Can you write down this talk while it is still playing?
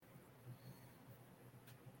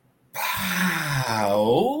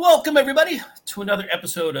Welcome, everybody, to another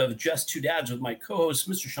episode of Just Two Dads with my co-host,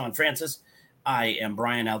 Mr. Sean Francis. I am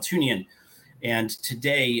Brian Altunian, and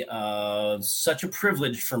today, such a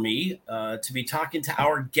privilege for me to be talking to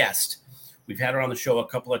our guest. We've had her on the show a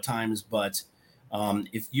couple of times, but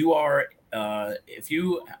if you are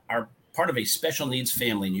part of a special needs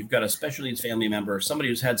family and you've got a special needs family member, somebody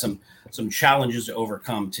who's had some challenges to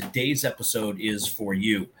overcome, today's episode is for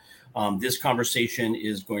you. This conversation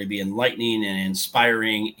is going to be enlightening and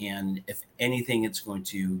inspiring, and if anything, it's going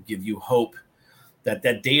to give you hope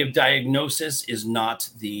that day of diagnosis is not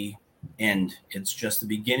the end. It's just the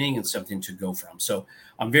beginning and something to go from. So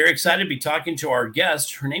I'm very excited to be talking to our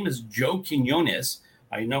guest. Her name is Jo Quinones.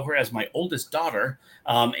 I know her as my oldest daughter,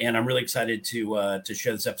 and I'm really excited to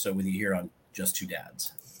share this episode with you here on Just Two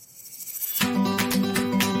Dads.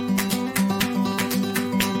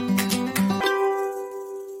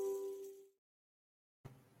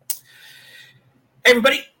 Hey,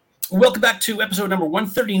 everybody. Welcome back to episode number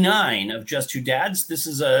 139 of Just Two Dads. This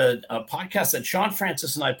is a podcast that Sean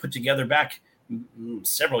Francis and I put together back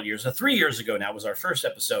several years, 3 years ago now was our first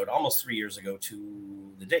episode, almost 3 years ago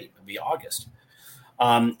to the date, it'll be August.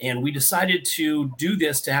 And we decided to do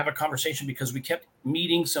this to have a conversation because we kept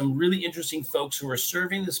meeting some really interesting folks who are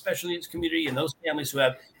serving the special needs community and those families who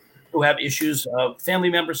have issues, family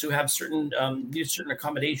members who have need certain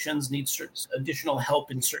accommodations, need certain additional help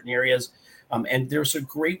in certain areas. And there's some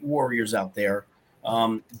great warriors out there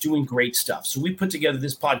doing great stuff. So we put together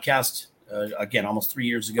this podcast, again, almost 3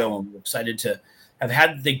 years ago, and we're excited to have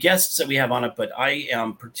had the guests that we have on it. But I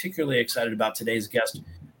am particularly excited about today's guest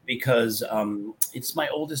because it's my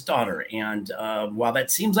oldest daughter. And while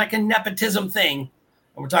that seems like a nepotism thing,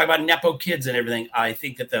 and we're talking about Nepo kids and everything, I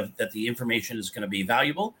think that the information is going to be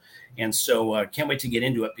valuable. And so can't wait to get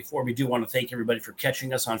into it. Before we do, want to thank everybody for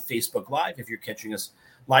catching us on Facebook Live. If you're catching us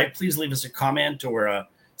live, please leave us a comment or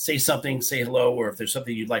say something, say hello, or if there's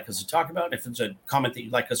something you'd like us to talk about. If it's a comment that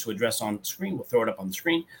you'd like us to address on screen, we'll throw it up on the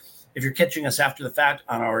screen. If you're catching us after the fact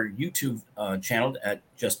on our YouTube channel at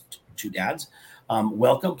Just Two Dads,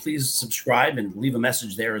 welcome. Please subscribe and leave a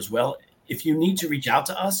message there as well. If you need to reach out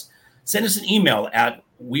to us, send us an email at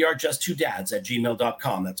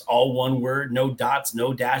wearejusttwodads@gmail.com. That's all one word, no dots,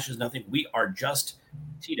 no dashes, nothing. We are just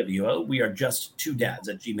TWO. We are just two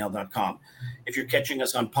dads@gmail.com. If you're catching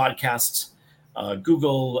us on podcasts,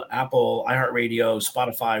 Google, Apple, iHeartRadio,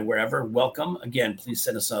 Spotify, wherever, welcome. Again, please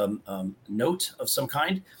send us a note of some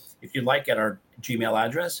kind if you'd like at our Gmail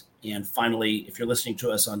address. And finally, if you're listening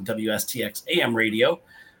to us on WSTX AM radio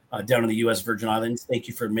down in the U.S. Virgin Islands, thank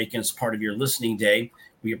you for making us part of your listening day.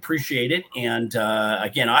 We appreciate it. And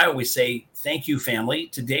again, I always say thank you, family.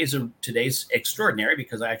 Today's extraordinary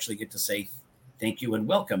because I actually get to say thank you and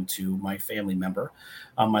welcome to my family member,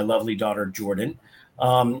 my lovely daughter, Jordan.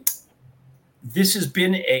 This has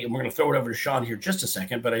been we're going to throw it over to Sean here just a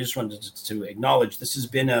second, but I just wanted to acknowledge this has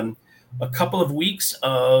been a couple of weeks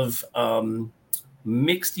of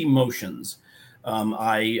mixed emotions.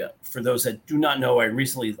 For those that do not know, I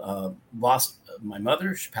recently lost my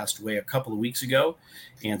mother. She passed away a couple of weeks ago.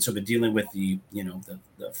 And so been dealing with the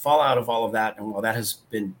fallout of all of that. And while that has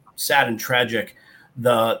been sad and tragic,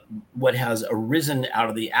 what has arisen out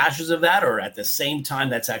of the ashes of that, or at the same time,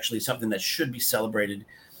 that's actually something that should be celebrated,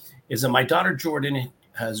 is that my daughter Jordan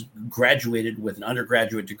has graduated with an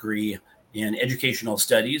undergraduate degree in educational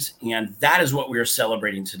studies, and that is what we are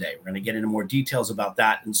celebrating today. We're going to get into more details about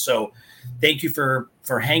that, and so thank you for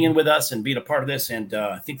hanging with us and being a part of this. And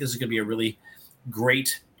I think this is going to be a really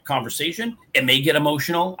great conversation. It may get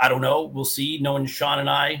emotional. I don't know. We'll see. Knowing Sean and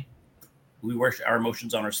I, we wear our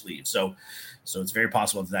emotions on our sleeves, so it's very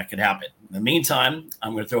possible that could happen. In the meantime,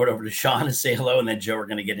 I'm going to throw it over to Sean to say hello, and then Joe, we're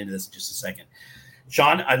going to get into this in just a second.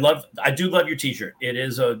 Sean, I do love your t-shirt. It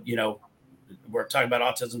is we're talking about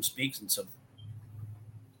Autism Speaks, and so.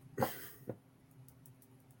 I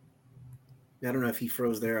don't know if he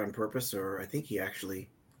froze there on purpose, or I think he actually.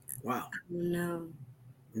 Wow. No.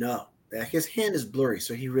 His hand is blurry,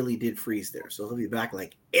 so he really did freeze there. So he'll be back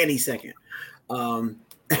like any second.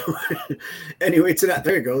 Anyway,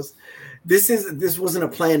 there it goes. This wasn't a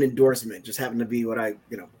planned endorsement; just happened to be what I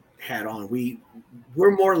had on.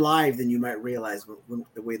 We're more live than you might realize when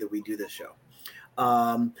the way that we do this show.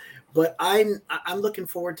 But I'm looking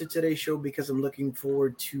forward to today's show because I'm looking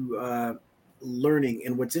forward to learning.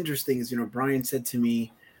 And what's interesting is, Brian said to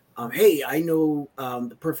me, hey, I know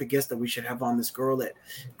the perfect guest that we should have on, this girl that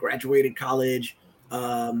graduated college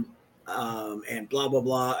and blah, blah,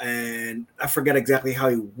 blah. And I forgot exactly how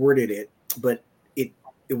he worded it, but it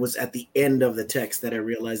was at the end of the text that I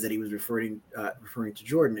realized that he was referring to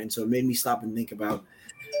Jordan. And so it made me stop and think about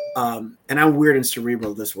And I'm weird and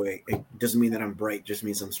cerebral this way. It doesn't mean that I'm bright, it just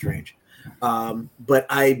means I'm strange. But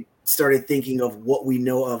I started thinking of what we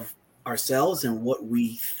know of ourselves and what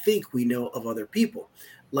we think we know of other people.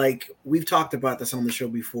 Like we've talked about this on the show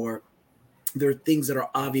before. There are things that are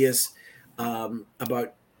obvious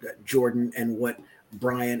about Jordan and what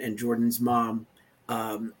Brian and Jordan's mom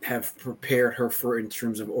have prepared her for in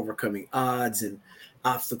terms of overcoming odds and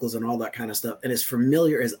obstacles and all that kind of stuff. And as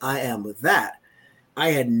familiar as I am with that,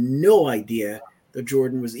 I had no idea that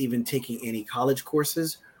Jordan was even taking any college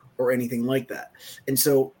courses or anything like that. And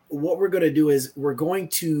so, what we're going to do is we're going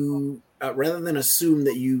to, rather than assume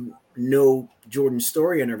that you know Jordan's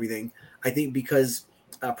story and everything, I think because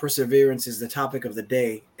perseverance is the topic of the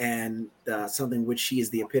day and something which she is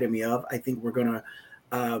the epitome of, I think we're going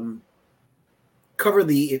to cover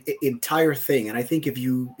the entire thing. And I think if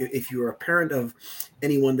you're a parent of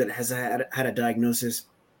anyone that has had a diagnosis,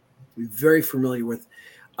 you're very familiar with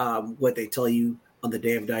what they tell you on the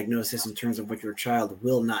day of diagnosis in terms of what your child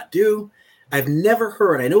will not do. I've never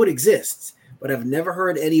heard, I know it exists, but I've never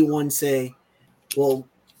heard anyone say, well,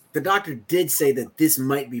 the doctor did say that this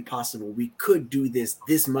might be possible. We could do this.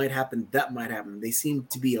 This might happen. That might happen. They seem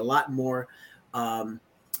to be a lot more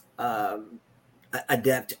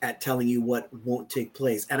adept at telling you what won't take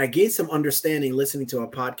place. And I gained some understanding listening to a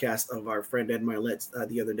podcast of our friend Ed Milet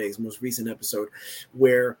the other day, his most recent episode,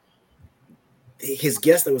 where his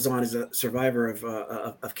guest that was on is a survivor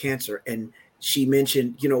of cancer. And she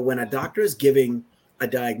mentioned, when a doctor is giving a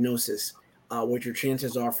diagnosis, what your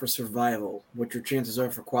chances are for survival, what your chances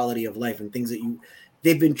are for quality of life, and things that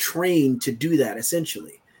they've been trained to do that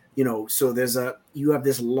essentially. So you have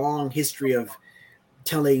this long history of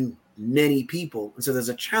telling many people, and so there's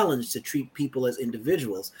a challenge to treat people as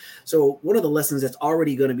individuals. So one of the lessons that's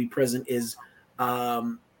already going to be present is,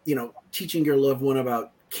 teaching your loved one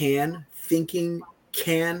about thinking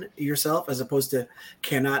can yourself as opposed to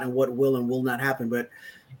cannot and what will and will not happen. But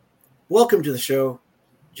welcome to the show,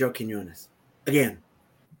 Joe Quinones. Again.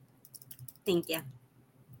 Thank you.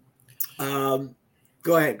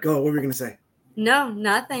 Go ahead. Go. What were you going to say? No,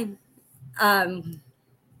 nothing.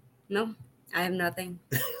 No, I have nothing.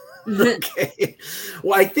 Okay.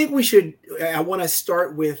 Well, I think I want to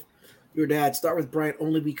start with your dad. Start with Brian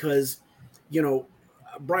only because,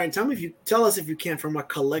 Brian, tell us if you can, from a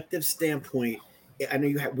collective standpoint. I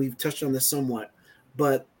know we've touched on this somewhat,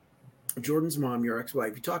 but Jordan's mom, your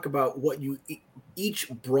ex-wife, you talk about what you each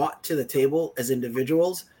brought to the table as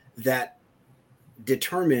individuals that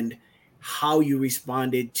determined how you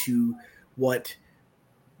responded to what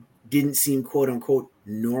didn't seem quote unquote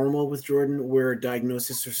normal with Jordan, where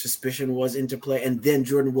diagnosis or suspicion was into play. And then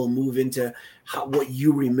Jordan will move into what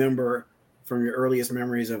you remember from your earliest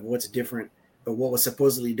memories of what's different or what was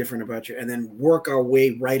supposedly different about you, and then work our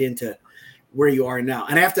way right into where you are now.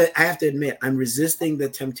 And I have to admit, I'm resisting the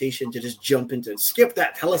temptation to just jump into skip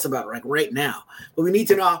that. Tell us about it right now. But we need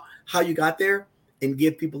to know how you got there and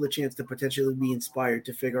give people a chance to potentially be inspired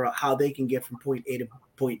to figure out how they can get from point A to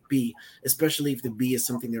point B, especially if the B is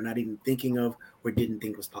something they're not even thinking of or didn't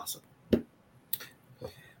think was possible.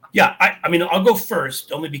 Yeah, I mean, I'll go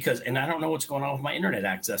first only because, and I don't know what's going on with my internet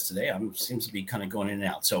access today. Seems to be kind of going in and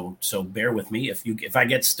out. So bear with me. If I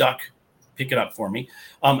get stuck, pick it up for me.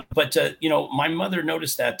 But my mother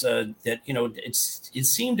noticed that it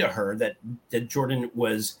seemed to her that Jordan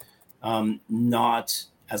was not,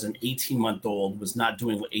 as an 18-month-old, was not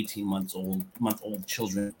doing what 18-month-old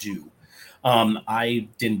children do. I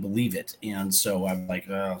didn't believe it, and so I'm like,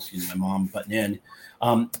 my mom butting in.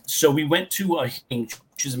 So we went to a hearing.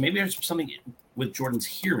 Maybe there's something with Jordan's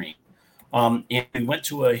hearing. And we went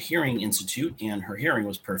to a hearing institute, and her hearing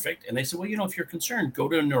was perfect. And they said, well, if you're concerned, go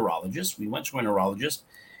to a neurologist. We went to a neurologist,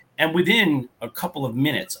 and within a couple of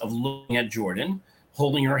minutes of looking at Jordan,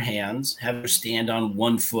 holding her hands, having her stand on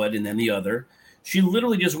one foot and then the other, she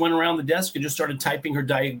literally just went around the desk and just started typing her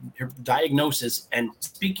diagnosis and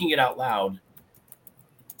speaking it out loud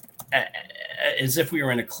as if we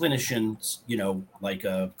were in a clinician's, like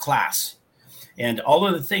a class, and all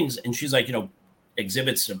of the things. And she's like,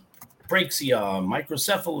 exhibits apraxia,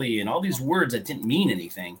 microcephaly, and all these words that didn't mean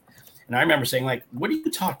anything. And I remember saying, like, what are you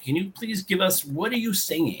talking? Can you please give us, what are you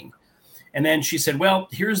saying? And then she said, well,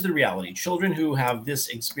 here's the reality. Children who have this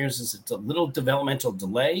experience, it's a little developmental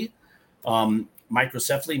delay.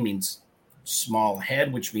 Microcephaly means small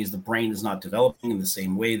head, which means the brain is not developing in the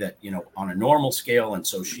same way that, on a normal scale. And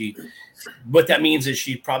so what that means is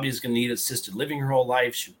she probably is going to need assisted living her whole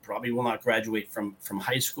life. She probably will not graduate from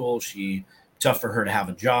high school. Tough for her to have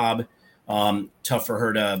a job. Tough for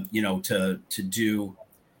her to, to do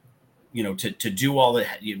all the,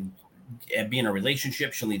 be in a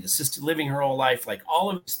relationship. She'll need assisted living her whole life. Like all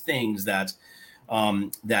of these things that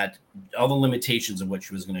all the limitations of what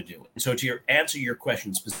she was going to do. And so to answer your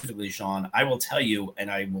question specifically, Sean, I will tell you,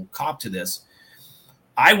 and I will cop to this.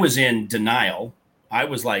 I was in denial. I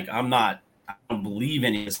was like, I don't believe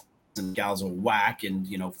any of this, and gals are whack and,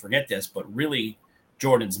 forget this. But really,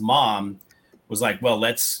 Jordan's mom was like, well,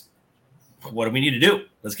 what do we need to do?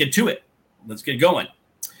 Let's get to it. Let's get going.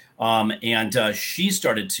 And she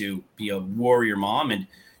started to be a warrior mom. And,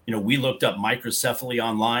 we looked up microcephaly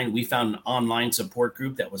online. We found an online support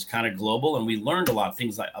group that was kind of global. And we learned a lot of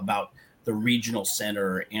things about the regional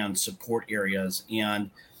center and support areas. And,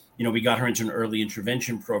 we got her into an early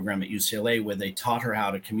intervention program at UCLA where they taught her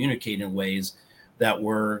how to communicate in ways that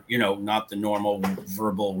were, not the normal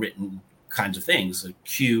verbal written kinds of things, like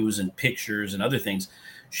cues and pictures and other things.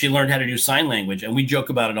 She learned how to do sign language. And we joke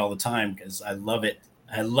about it all the time because I love it.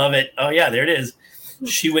 Oh, yeah, there it is.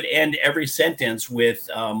 She would end every sentence with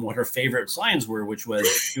what her favorite signs were, which was,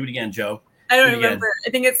 do it again, Joe. I don't remember. I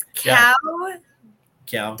think it's cow,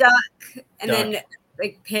 duck, and then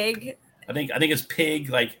like pig. I think it's pig,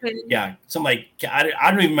 like pig. Yeah, something like I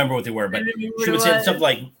don't even remember what they were, but she would say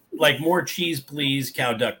something like more cheese, please,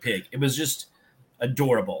 cow, duck, pig. It was just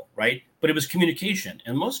adorable, right? But it was communication,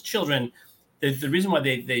 and most children, the reason why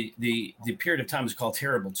the period of time is called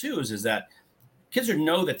terrible twos is that kids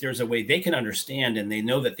know that there's a way they can understand and they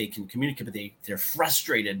know that they can communicate, but they're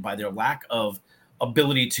frustrated by their lack of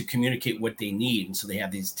ability to communicate what they need. And so they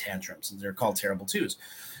have these tantrums and they're called terrible twos.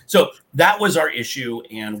 So that was our issue.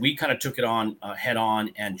 And we kind of took it on head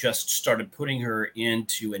on and just started putting her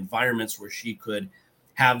into environments where she could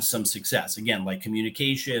have some success. Again, like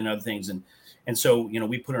communication and other things. And so,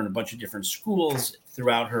 we put her in a bunch of different schools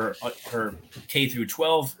throughout her K through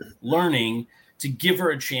 12 learning to give her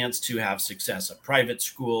a chance to have success, a private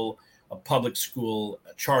school, a public school,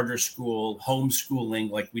 a charter school, homeschooling.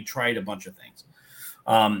 Like we tried a bunch of things.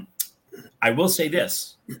 I will say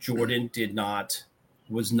this, Jordan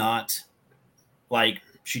was not like,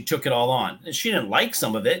 she took it all on. She didn't like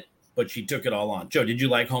some of it, but she took it all on. Joe, did you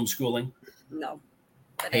like homeschooling? No,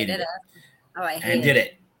 but I did it. Oh, I hated and did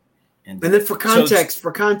it. And then for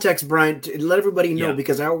context, Brian, to let everybody know,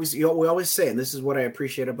 because we always say, and this is what I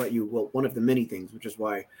appreciate about you. Well, one of the many things, which is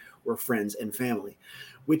why we're friends and family,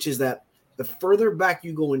 which is that the further back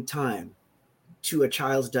you go in time to a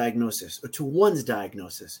child's diagnosis or to one's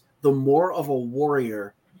diagnosis, the more of a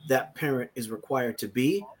warrior that parent is required to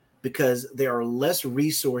be, because there are less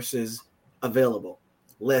resources available,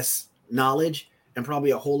 less knowledge, and probably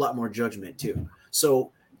a whole lot more judgment too.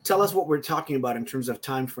 So tell us what we're talking about in terms of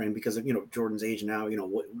time frame, because of Jordan's age now.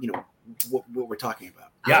 What we're talking about.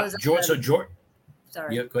 Yeah, Jordan.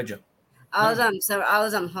 Sorry. Yeah, go ahead, Joe. I was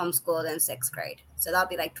homeschooled in 6th grade, so that'll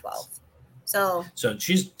be like 12. So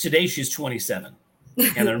she's 27,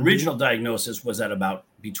 and the original diagnosis was at about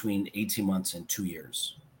between 18 months and 2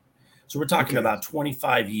 years. So we're talking about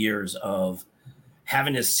 25 years of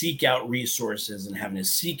having to seek out resources and having to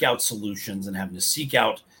seek out solutions and having to seek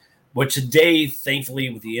out. But today, thankfully,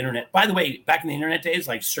 with the internet, by the way, back in the internet days,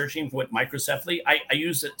 like searching for what microcephaly, I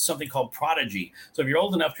used something called Prodigy. So if you're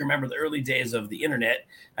old enough to remember the early days of the internet,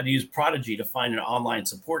 I had to use Prodigy to find an online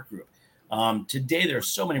support group. Today, there are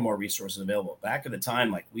so many more resources available. Back at the time,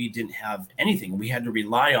 like we didn't have anything. We had to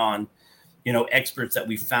rely on, experts that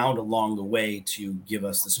we found along the way to give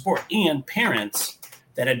us the support, and parents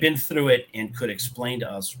that had been through it and could explain to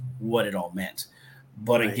us what it all meant.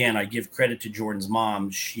 But again, I give credit to Jordan's mom.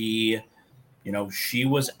 She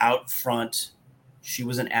was out front. She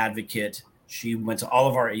was an advocate. She went to all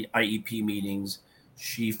of our IEP meetings.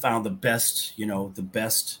 She found the best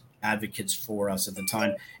advocates for us at the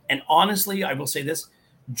time. And honestly, I will say this: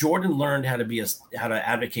 Jordan learned how to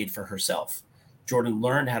advocate for herself. Jordan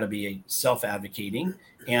learned how to be self-advocating,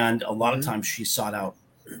 and a lot of times she sought out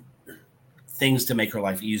things to make her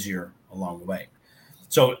life easier along the way.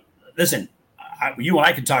 So, listen. You and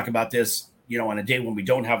I could talk about this, on a day when we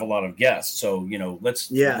don't have a lot of guests. So, let's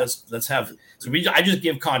have. So I just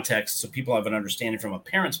give context so people have an understanding from a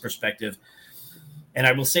parent's perspective. And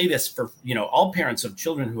I will say this for all parents of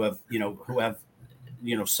children who have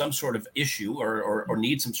some sort of issue or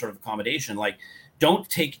need some sort of accommodation. Like,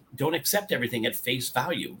 don't accept everything at face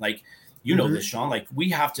value. Like, this, Sean. Like, we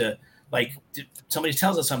have to. Like, somebody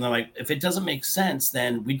tells us something, like, if it doesn't make sense,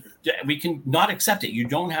 then we can not accept it. You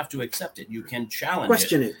don't have to accept it. You can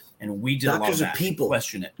question it. And we did Doctors a lot of that. People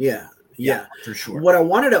Question it. Yeah, for sure. What I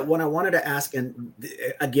wanted to ask, and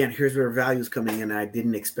again, here's where value is coming in. I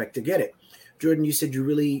didn't expect to get it. Jordan, you said you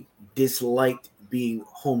really disliked being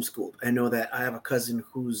homeschooled. I know that I have a cousin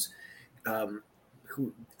who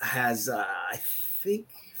has, I think,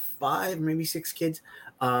 5, maybe 6 kids,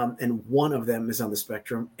 and one of them is on the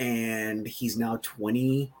spectrum, and he's now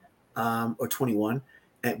 20 or 21,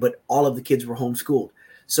 but all of the kids were homeschooled.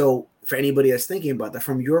 So for anybody that's thinking about that,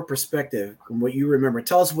 from your perspective, from what you remember,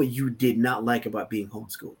 tell us what you did not like about being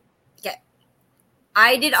homeschooled. Okay.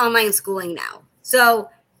 I did online schooling now. So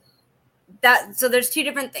there's two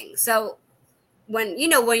different things. So when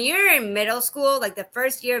you're in middle school, like the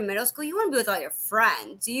first year of middle school, you want to be with all your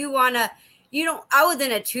friends. I was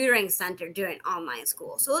in a tutoring center doing online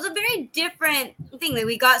school. So it was a very different thing. Like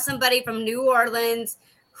we got somebody from New Orleans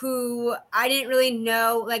who I didn't really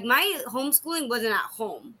know. Like my homeschooling wasn't at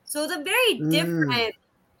home. So it was a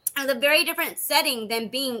very different setting than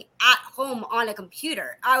being at home on a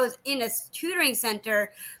computer. I was in a tutoring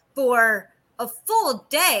center for a full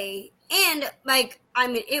day, and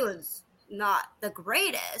it was not the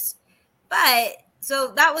greatest, but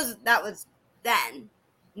so that was then.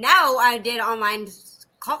 Now I did online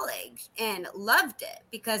college and loved it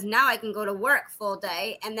because now I can go to work full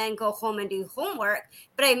day and then go home and do homework,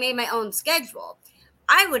 but I made my own schedule.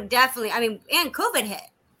 I would definitely, and COVID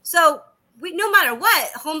hit. So no matter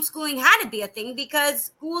what, homeschooling had to be a thing because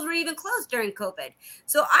schools were even closed during COVID.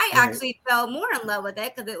 So I actually fell more in love with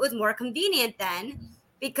it because it was more convenient then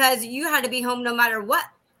because you had to be home no matter what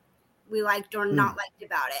we liked or not liked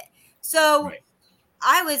about it. So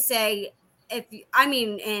I would say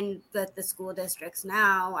in the school districts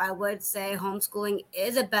now, I would say homeschooling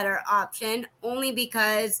is a better option only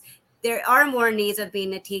because there are more needs of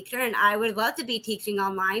being a teacher. And I would love to be teaching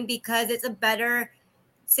online because it's a better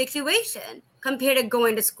situation compared to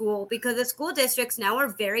going to school because the school districts now are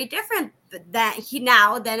very different than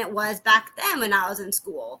it was back then when I was in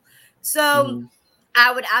school. So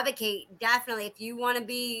I would advocate definitely if you want to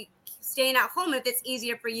be staying at home, if it's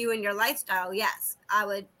easier for you and your lifestyle, yes, I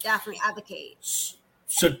would definitely advocate.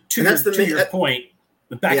 So to your point,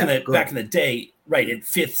 back in the day, right, in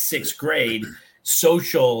 5th, 6th grade,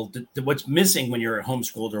 what's missing when you're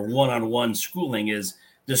homeschooled or one-on-one schooling is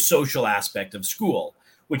the social aspect of school,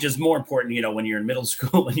 which is more important, when you're in middle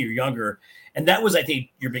school, when you're younger. And that was, I think,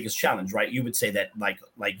 your biggest challenge, right? You would say that like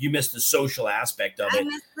you missed the social aspect of it. I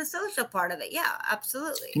missed the social part of it. Yeah,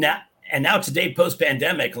 absolutely. Now today,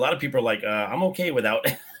 post-pandemic, a lot of people are like, I'm okay without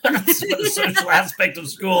the social aspect of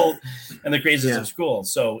school and the craziness of school.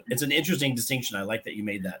 So it's an interesting distinction. I like that you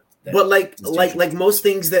made that. But like most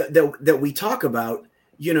things that we talk about,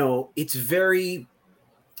 it's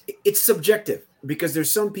subjective because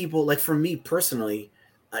there's some people, like for me personally,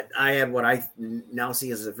 I had what I now see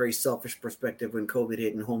as a very selfish perspective when COVID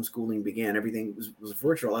hit and homeschooling began. Everything was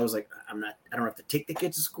virtual. I was like, I don't have to take the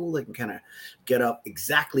kids to school. I can kind of get up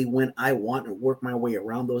exactly when I want and work my way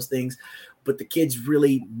around those things. But the kids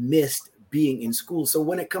really missed being in school. So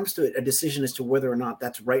when it comes to a decision as to whether or not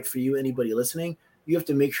that's right for you, anybody listening, you have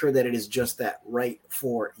to make sure that it is just that right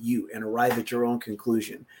for you and arrive at your own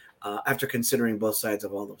conclusion after considering both sides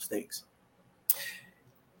of all those things.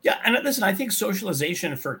 Yeah, and listen, I think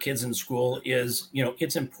socialization for kids in school is,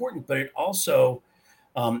 it's important, but it also,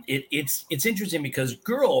 it's interesting because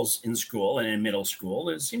girls in school and in middle school,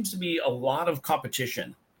 there seems to be a lot of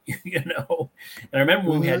competition, And I remember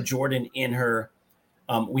when we had Jordan in a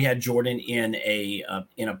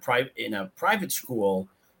private school.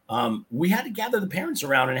 We had to gather the parents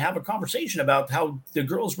around and have a conversation about how the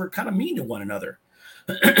girls were kind of mean to one another,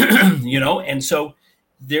 and so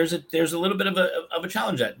there's a little bit of a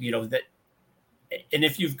challenge that, and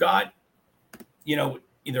if you've got,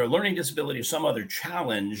 either a learning disability or some other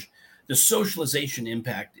challenge, the socialization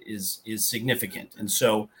impact is significant. And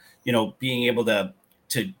so, being able to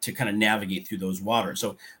kind of navigate through those waters.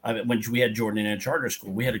 So when we had Jordan in a charter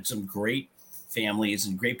school, we had some great families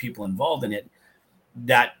and great people involved in it.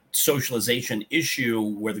 That socialization issue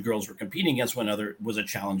where the girls were competing against one another was a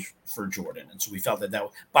challenge for Jordan. And so we felt that,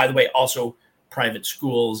 by the way, also private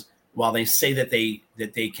schools, while they say that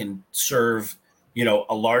they can serve, the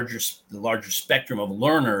larger spectrum of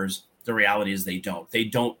learners, the reality is they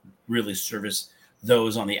don't really service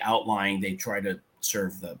those on the outlying. They try to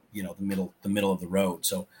serve the middle of the road.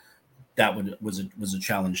 So that was a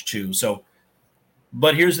challenge too. So,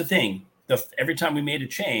 but here's the thing. Every time we made a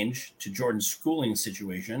change to Jordan's schooling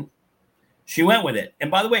situation, she went with it. And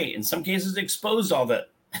by the way, in some cases, exposed all the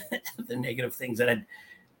the negative things that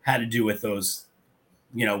had to do with those,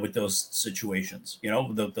 with those situations,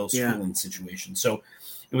 those schooling situations. So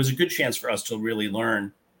it was a good chance for us to really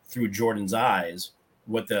learn through Jordan's eyes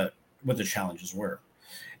what the challenges were.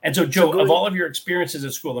 And so, Joe, of all of your experiences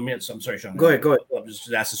at school, I'm sorry, Sean. Go ahead. I'll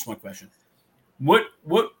just ask this one question. What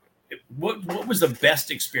was the best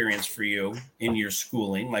experience for you in your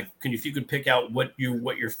schooling? Like, if you could pick out what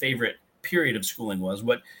your favorite period of schooling was,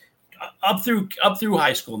 what up through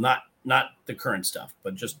high school, not the current stuff,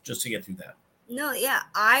 but just to get through that. No, yeah,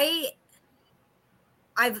 I've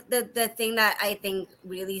the thing that I think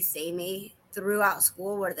really saved me throughout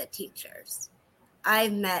school were the teachers.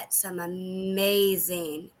 I've met some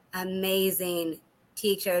amazing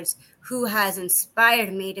teachers who has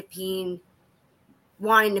inspired me to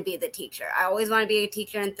wanting to be the teacher. I always want to be a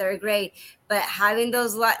teacher in third grade, but having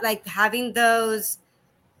those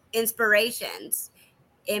inspirations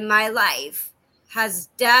in my life has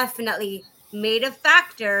definitely made a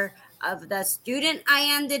factor of the student I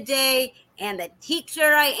am today and the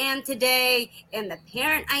teacher I am today and the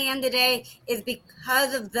parent I am today, is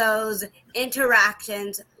because of those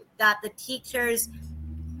interactions that the teachers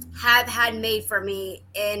have had made for me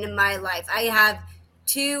in my life. I have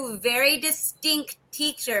two very distinct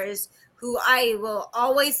teachers who I will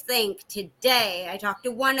always thank today. I talked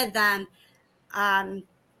to one of them,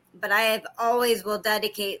 but I have always will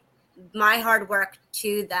dedicate my hard work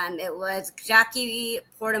to them. It was Jackie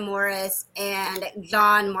Portamoris and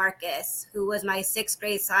John Marcus, who was my 6th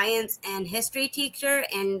grade science and history teacher,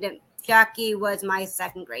 and Jackie was my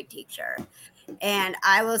 2nd grade teacher. And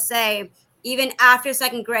I will say, even after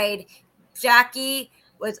 2nd grade, Jackie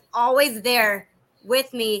was always there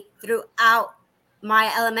with me throughout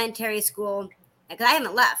my elementary school, because I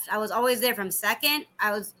haven't left. I was always there from 2nd.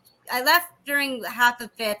 I left during half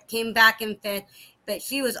of 5th, came back in 5th, but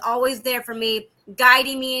she was always there for me,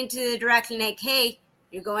 guiding me into the direction like, hey,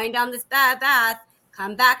 you're going down this bad path,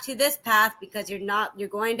 come back to this path because you're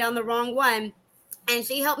going down the wrong one. And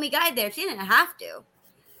she helped me guide there. She didn't have to,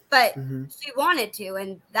 but she wanted to.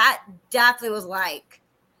 And that definitely was like,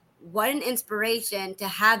 what an inspiration to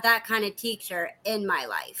have that kind of teacher in my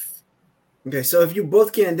life. Okay, so if you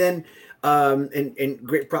both can, then and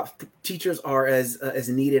great props. Teachers are as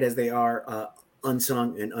needed as they are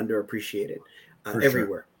unsung and underappreciated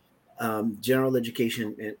everywhere. Sure. General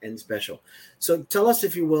education and special. So tell us,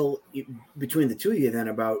 if you will, between the two of you, then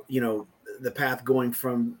about the path going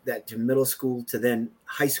from that to middle school to then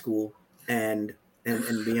high school and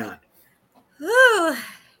beyond. Ooh,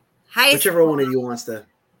 whichever one of you wants to.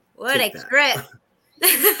 What a grip.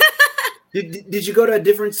 Did you go to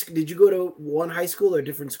Did you go to one high school or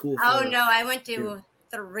different school? Oh no, I went to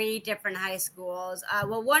 3 different high schools.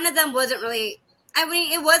 Well, one of them wasn't really. I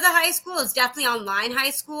mean, it was a high school. It's definitely online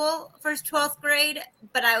high school for 12th grade,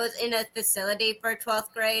 but I was in a facility for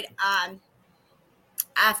 12th grade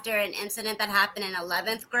after an incident that happened in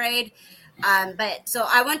 11th grade. But so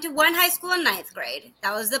I went to one high school in 9th grade.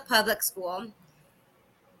 That was the public school.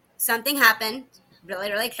 Something happened,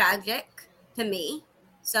 really, really tragic to me.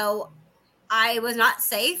 So I was not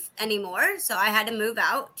safe anymore. So I had to move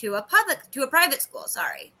out to a private school.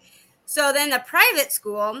 Sorry. So then the private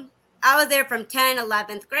school, I was there from 10,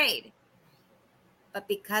 11th grade. But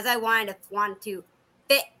because I wanted to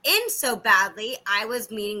fit in so badly, I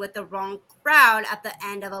was meeting with the wrong crowd at the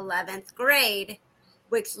end of 11th grade,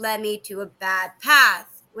 which led me to a bad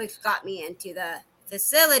path, which got me into the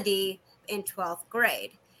facility in 12th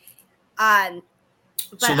grade.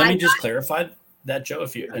 So let me just clarify that, Joe.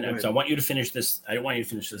 So I want you to finish this. I don't want you to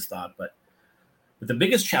finish this thought, but the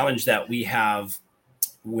biggest challenge that we have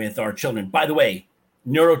with our children, by the way,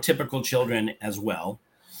 neurotypical children as well,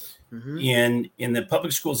 in the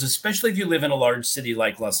public schools, especially if you live in a large city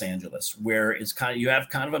like Los Angeles, where it's you have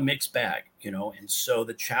kind of a mixed bag, and so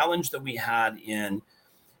the challenge that we had in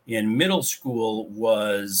middle school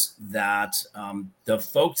was that the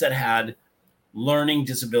folks that had learning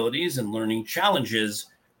disabilities and learning challenges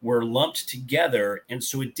were lumped together. And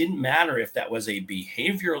so it didn't matter if that was a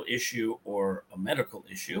behavioral issue or a medical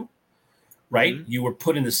issue, right? You were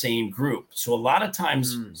put in the same group. So a lot of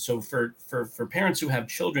times, so for parents who have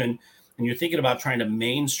children and you're thinking about trying to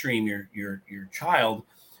mainstream your child,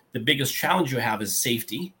 the biggest challenge you have is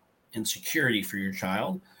safety and security for your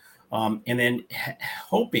child. And then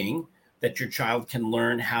hoping that your child can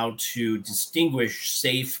learn how to distinguish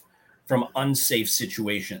safe from unsafe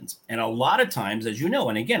situations. And a lot of times, as you know,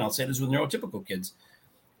 and again, I'll say this with neurotypical kids,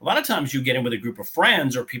 a lot of times you get in with a group of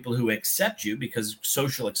friends or people who accept you, because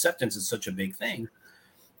social acceptance is such a big thing,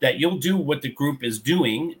 that you'll do what the group is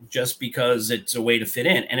doing just because it's a way to fit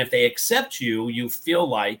in. And if they accept you, you feel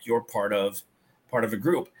like you're part of a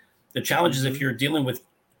group. The challenge is if you're dealing with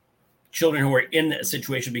children who are in a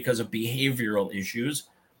situation because of behavioral issues,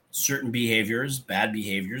 certain behaviors, bad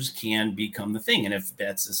behaviors can become the thing. And if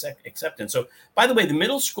that's acceptance. So by the way, the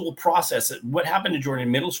middle school process, what happened to Jordan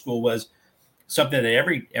in middle school was something that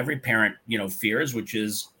every parent, fears, which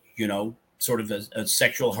is, sort of a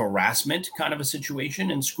sexual harassment kind of a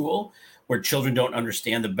situation in school where children don't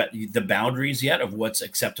understand the boundaries yet of what's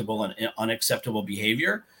acceptable and unacceptable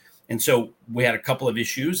behavior. And so we had a couple of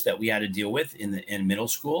issues that we had to deal with in middle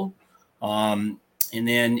school. And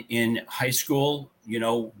then in high school,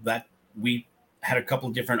 that we had a couple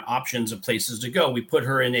of different options of places to go. We put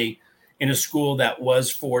her in a school that was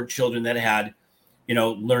for children that had,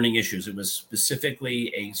 learning issues. It was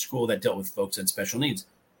specifically a school that dealt with folks that had special needs,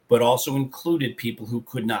 but also included people who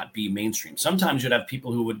could not be mainstream. Sometimes you'd have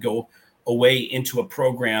people who would go away into a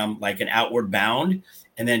program like an Outward Bound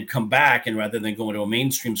and then come back, and rather than going to a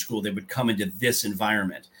mainstream school, they would come into this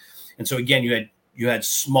environment. And so again, you had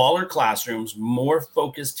smaller classrooms, more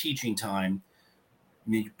focused teaching time,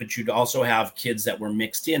 but you'd also have kids that were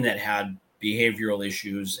mixed in that had behavioral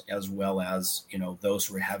issues, as well as those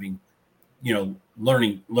who were having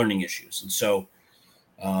learning issues. And so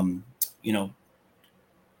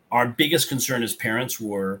our biggest concern as parents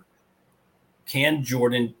were, can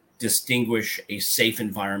Jordan distinguish a safe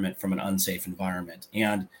environment from an unsafe environment?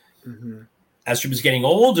 And as she was getting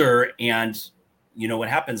older, and what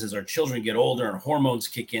happens is our children get older and hormones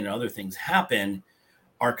kick in and other things happen,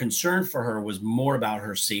 our concern for her was more about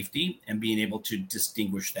her safety and being able to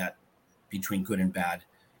distinguish that between good and bad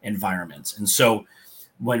environments. And so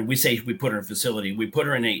when we say we put her in a facility, we put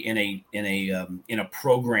her in a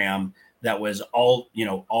program that was all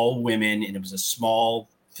women, and it was a small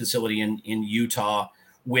facility in Utah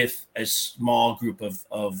with a small group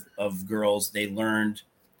of girls. They learned,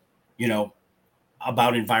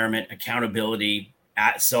 about environment, accountability,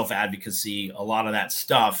 self-advocacy, a lot of that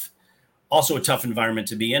stuff. Also a tough environment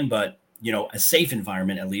to be in, but a safe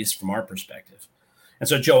environment, at least from our perspective. And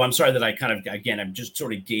so, Joe, I'm sorry that I I just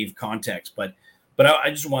sort of gave context, but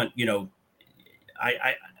I just want,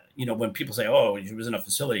 when people say, oh, it was in a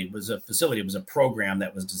facility, it was a program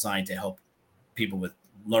that was designed to help people with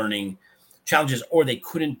learning challenges, or they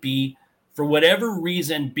couldn't be, for whatever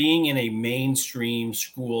reason, being in a mainstream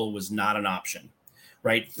school was not an option,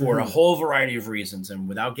 right? For a whole variety of reasons. And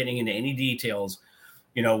without getting into any details,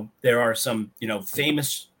 there are some,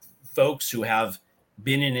 famous folks who have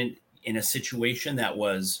been in a situation that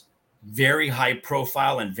was very high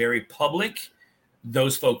profile and very public.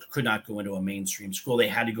 Those folks could not go into a mainstream school. They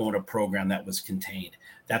had to go into a program that was contained.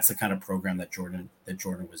 That's the kind of program that Jordan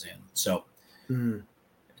was in. So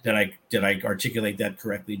did I articulate that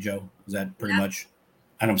correctly, Joe? Is that pretty much?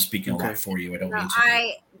 I know I'm speaking a lot for you. I don't mean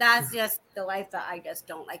to. That's just the life that I just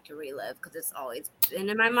don't like to relive, because it's always been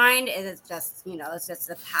in my mind. It's just, it's just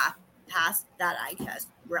the past that I just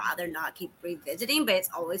rather not keep revisiting, but it's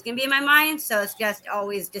always going to be in my mind. So it's just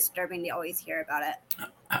always disturbing to always hear about it.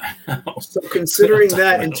 So considering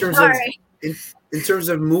that in terms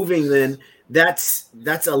of moving, then that's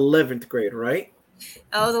 11th grade, right?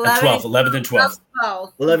 Oh, 11th and 12th.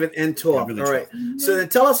 11th and 12th. All right. So then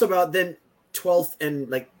tell us about then 12th and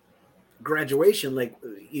like graduation. Like,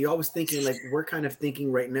 you're always thinking, like, we're kind of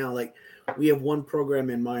thinking right now, like, we have one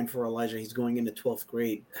program in mind for Elijah. He's going into 12th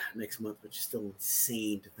grade next month, which is still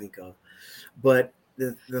insane to think of. But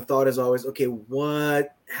the thought is always, okay,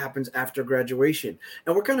 what happens after graduation?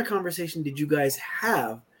 And what kind of conversation did you guys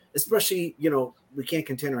have? Especially, we can't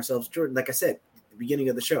contain ourselves. Jordan, like I said at the beginning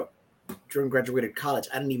of the show, Jordan graduated college.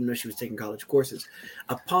 I didn't even know she was taking college courses.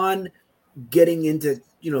 Upon getting into,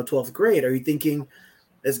 12th grade, are you thinking,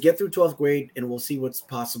 let's get through 12th grade and we'll see what's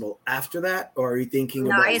possible after that? Or are you thinking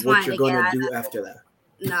about what you're going to do after that?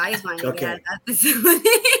 No, I just wanted to get out of that facility.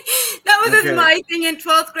 That was just my thing in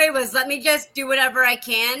 12th grade, was let me just do whatever I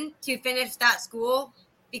can to finish that school,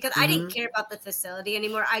 because I didn't care about the facility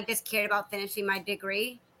anymore. I just cared about finishing my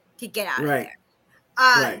degree to get out of there.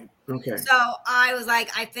 Right. Okay. So I was like,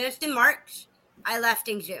 I finished in March. I left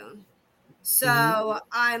in June. So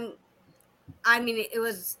it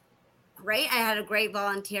was great. I had a great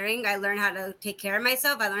volunteering. I learned how to take care of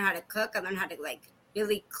myself. I learned how to cook. I learned how to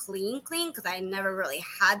really clean, because I never really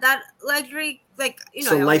had that luxury.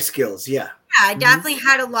 So life skills. Yeah. I definitely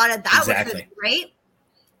had a lot of that, which was great.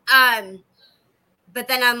 But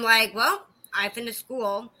then I'm like, well, I finished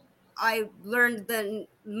school. I learned the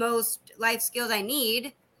most life skills I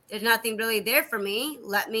need. There's nothing really there for me.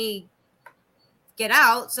 Let me get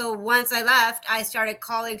out. So once I left, I started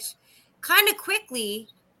college kind of quickly,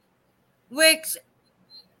 which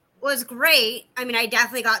was great. I mean, I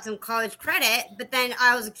definitely got some college credit, but then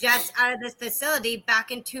I was just out of this facility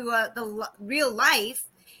back into the real life,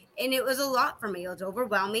 and it was a lot for me. It was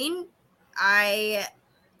overwhelming. I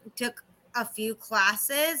took a few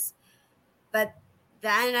classes, but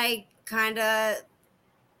then I kind of,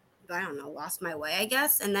 lost my way, I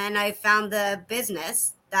guess. And then I found the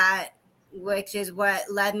business which is what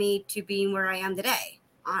led me to being where I am today,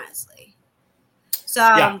 honestly. So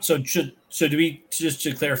yeah. So do we, just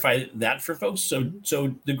to clarify that for folks? So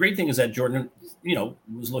the great thing is that Jordan,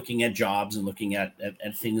 was looking at jobs and looking at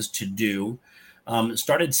things to do.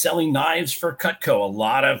 Started selling knives for Cutco. A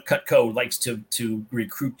lot of Cutco likes to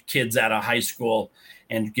recruit kids out of high school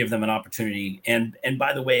and give them an opportunity. And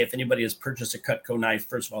by the way, if anybody has purchased a Cutco knife,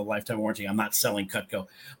 first of all, lifetime warranty. I'm not selling Cutco,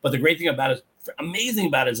 but the great thing about it, amazing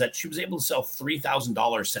about it, is that she was able to sell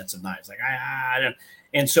 $3,000 sets of knives. Like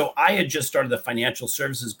and so I had just started the financial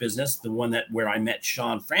services business, the one where I met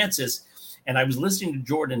Sean Francis, and I was listening to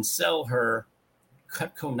Jordan sell her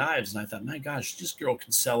Cutco knives, and I thought, my gosh, this girl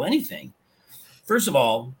can sell anything. First of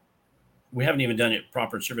all, we haven't even done it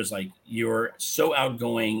proper service. Like, you're so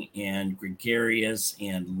outgoing and gregarious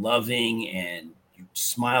and loving, and you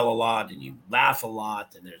smile a lot and you laugh a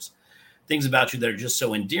lot, and there's things about you that are just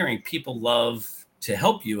so endearing. People love to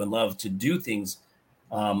help you and love to do things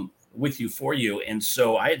with you, for you. And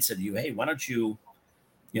so I had said to you, hey, why don't you,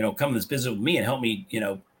 come to this business with me and help me,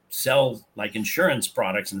 sell like insurance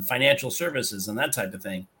products and financial services and that type of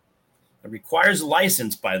thing. It requires a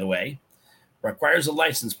license, by the way. Requires a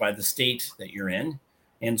license by the state that you're in.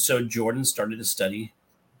 And so Jordan started to study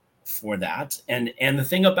for that. And the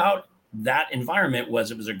thing about that environment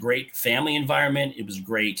was, it was a great family environment. It was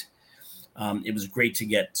great. It was great to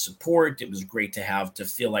get support. It was great to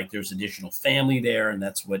feel like there's additional family there. And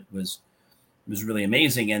that's what was really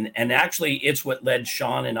amazing. And actually, it's what led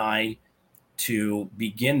Sean and I to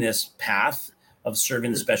begin this path of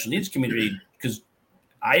serving the special needs community. Because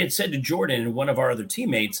I had said to Jordan and one of our other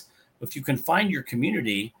teammates, if you can find your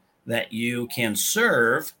community that you can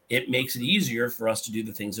serve, it makes it easier for us to do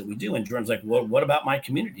the things that we do. And Jordan's like, well, what about my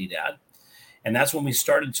community, Dad? And that's when we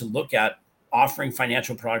started to look at offering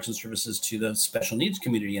financial products and services to the special needs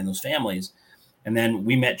community and those families. And then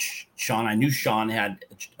we met Sean. I knew Sean had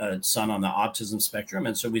a son on the autism spectrum.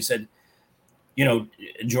 And so we said,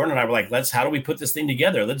 Jordan and I were like, how do we put this thing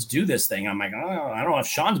together? Let's do this thing. I'm like, oh, I don't know if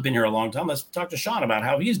Sean's been here a long time. Let's talk to Sean about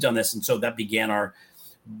how he's done this. And so that began our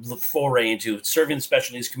foray into serving the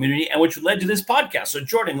special needs community, and which led to this podcast. So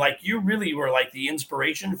Jordan, like, you really were like the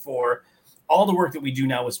inspiration for all the work that we do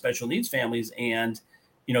now with special needs families, and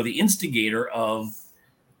the instigator of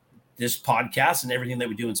this podcast and everything that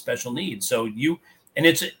we do in special needs. So and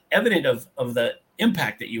it's evident of the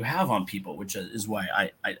impact that you have on people, which is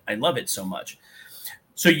why I love it so much.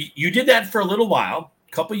 So you did that for a little while,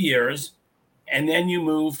 a couple of years, and then you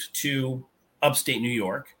moved to upstate New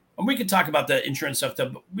York. And we could talk about the insurance stuff,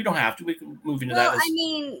 but we don't have to. We can move into that.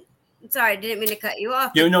 Sorry, I didn't mean to cut you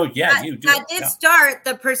off. You do. That did start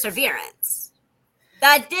the perseverance.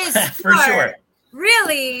 That did start for sure.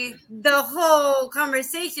 Really the whole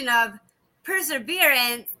conversation of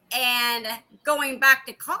perseverance and going back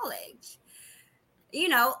to college.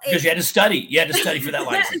 Because you had to study. You had to study for that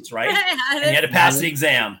license, right? And you had to pass the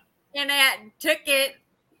exam. And I took it,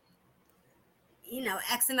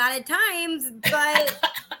 X amount of times, but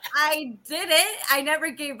I did it. I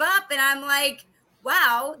never gave up. And I'm like,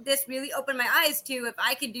 wow, this really opened my eyes to, if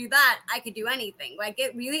I could do that, I could do anything. Like,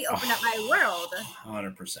 it really opened up my world.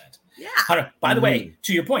 100%. Yeah. By the way,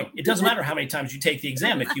 to your point, it doesn't matter how many times you take the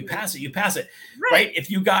exam. If you pass it, you pass it. Right?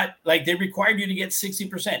 If you got, they required you to get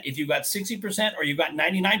 60%. If you got 60% or you got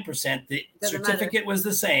 99%, the certificate was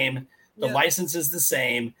the same. The license is the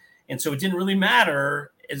same. And so it didn't really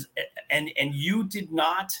matter. And you did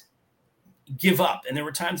not give up. And there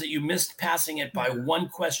were times that you missed passing it by one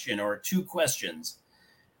question or two questions,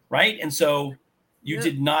 right? And so you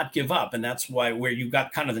did not give up. And that's where you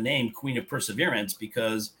got kind of the name Queen of Perseverance,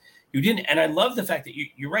 because you didn't. And I love the fact that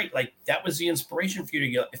you're right. Like, that was the inspiration for you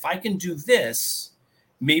to go, if I can do this,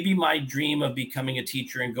 maybe my dream of becoming a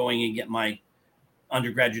teacher and going and get my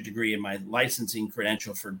undergraduate degree and my licensing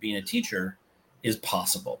credential for being a teacher is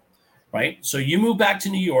possible. Right. So you moved back to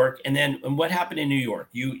New York, and what happened in New York?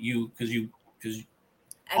 Because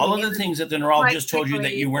all of the things that the neurologist told you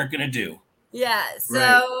that you weren't going to do. Yeah.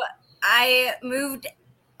 So I moved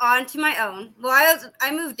on to my own. Well,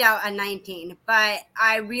 I moved out at 19, but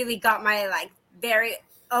I really got my very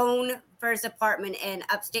own first apartment in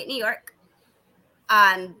upstate New York.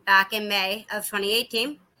 Back in May of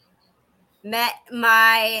 2018. Met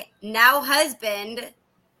my now husband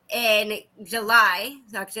in July.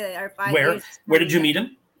 It's actually our 5 years. Where did you meet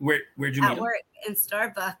him? Where'd you meet him? At work in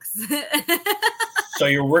Starbucks. So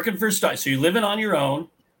you're working for Starbucks. So you're living on your own.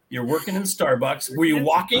 You're working in Starbucks. Were you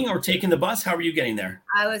walking or taking the bus? How were you getting there?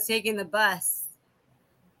 I was taking the bus.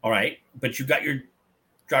 All right. But you got your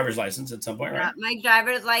driver's license at some point, right? Got my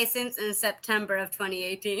driver's license in September of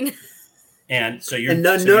 2018. And so you're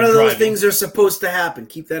none of those things are supposed to happen.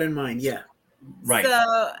 Keep that in mind. Yeah. Right.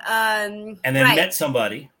 So, and then met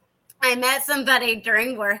somebody. I met somebody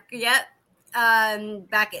during work. Yep. So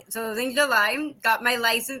it was in July. Got my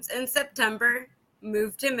license in September.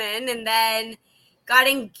 Moved him in, and then got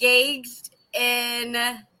engaged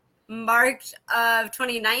in March of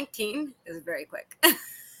 2019. It was very quick.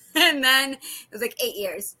 And then it was like 8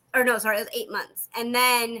 years. Or no, sorry, it was 8 months. And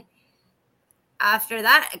then after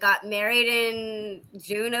that, I got married in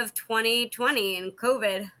June of 2020 in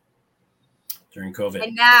COVID. During COVID,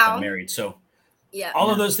 And now, got married. So yeah,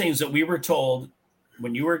 all of those things that we were told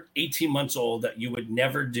when you were 18 months old that you would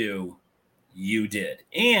never do, you did.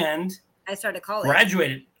 And I started college.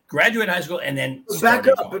 Graduated high school, and then back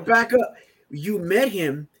up. You met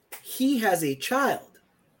him. He has a child.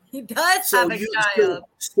 He does have a child.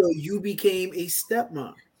 So you became a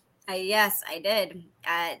stepmom. Yes, I did.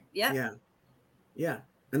 Yeah.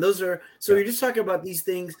 And those are, so you're just talking about these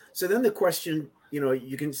things. So then the question,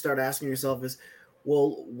 you can start asking yourself is,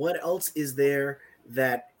 well, what else is there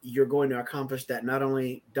that you're going to accomplish that not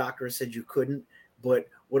only doctors said you couldn't, but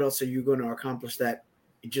what else are you going to accomplish that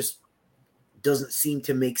it just doesn't seem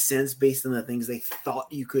to make sense based on the things they thought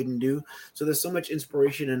you couldn't do? So there's so much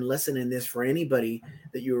inspiration and lesson in this for anybody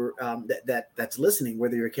that you're that's listening,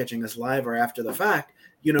 whether you're catching us live or after the fact.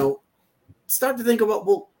 Start to think about,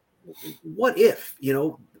 well, what if?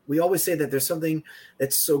 We always say that there's something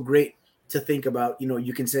that's so great to think about.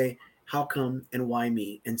 You can say, how come and why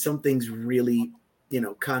me? And some things really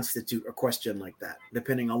constitute a question like that,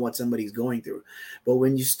 depending on what somebody's going through. But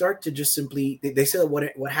when you start to just simply, they say that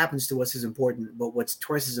what happens to us is important, but what's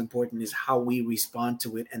twice as important is how we respond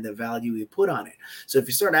to it and the value we put on it. So if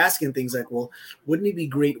you start asking things like, well, wouldn't it be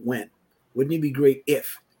great when? Wouldn't it be great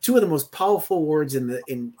if? Two of the most powerful words in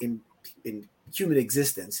human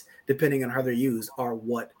existence, depending on how they're used, are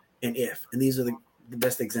what and if. And these are the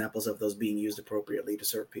best examples of those being used appropriately to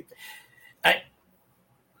serve people.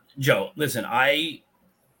 Joe, listen, I'd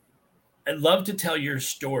love to tell your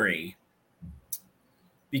story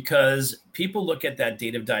because people look at that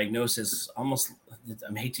date of diagnosis almost,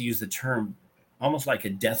 I hate to use the term, almost like a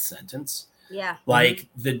death sentence. Yeah. Like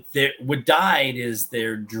what died is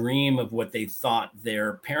their dream of what they thought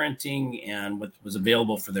their parenting and what was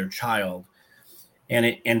available for their child.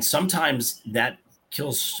 And sometimes that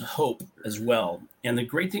kills hope as well. And the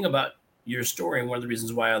great thing about your story, and one of the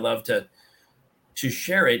reasons why I love to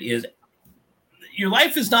share it, is your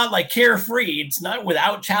life is not like carefree. It's not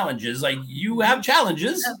without challenges. Like, you have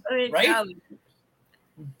challenges, right?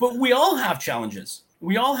 But we all have challenges.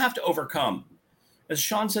 We all have to overcome. As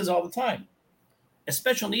Sean says all the time, a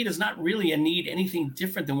special need is not really a need anything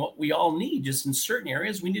different than what we all need. Just in certain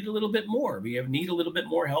areas, we need a little bit more. We need a little bit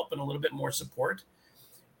more help and a little bit more support.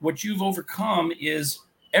 What you've overcome is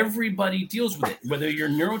everybody deals with it, whether you're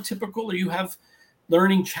neurotypical or you have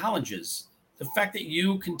learning challenges. The fact that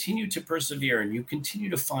you continue to persevere and you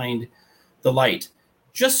continue to find the light.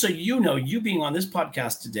 Just so you know, you being on this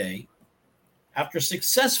podcast today, after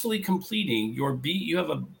successfully completing you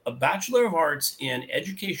have a Bachelor of Arts in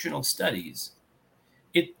Educational Studies,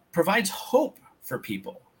 it provides hope for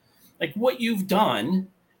people. Like what you've done,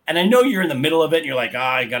 and I know you're in the middle of it and you're like,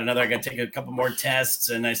 I got to take a couple more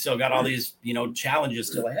tests and I still got all these, challenges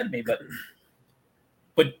still ahead of me. But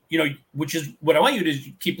which is what I want you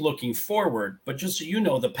to keep looking forward. But just so you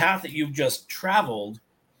know, the path that you've just traveled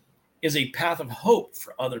is a path of hope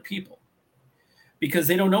for other people, because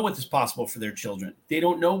they don't know what is possible for their children. They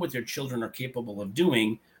don't know what their children are capable of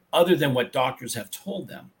doing other than what doctors have told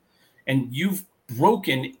them. And you've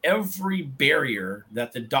broken every barrier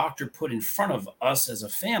that the doctor put in front of us as a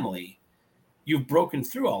family. You've broken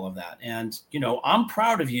through all of that. And, I'm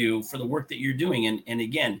proud of you for the work that you're doing. And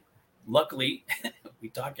again, luckily, we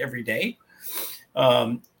talk every day,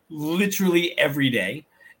 literally every day.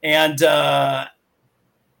 And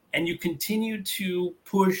you continue to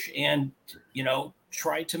push and,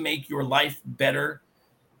 try to make your life better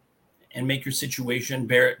and make your situation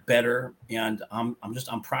better. And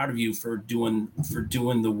I'm proud of you for doing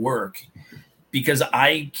the work, because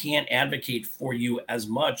I can't advocate for you as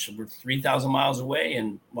much. We're 3,000 miles away.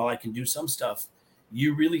 And while I can do some stuff,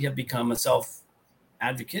 you really have become a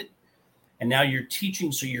self-advocate. And now you're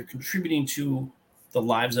teaching, so you're contributing to the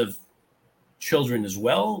lives of children as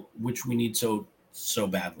well, which we need so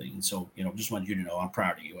badly. And so, just want you to know I'm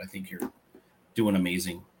proud of you. I think you're doing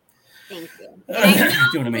amazing. Thank you.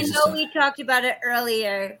 Doing amazing stuff. Stuff. We talked about it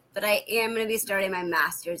earlier, but I am going to be starting my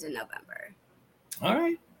master's in November. All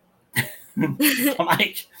right.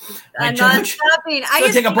 I'm not stopping. I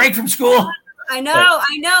just take a break from school. I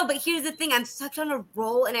know, but here's the thing. I'm such on a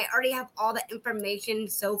roll, and I already have all the information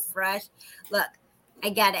so fresh. Look, I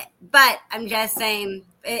get it, but I'm just saying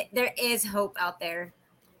there is hope out there.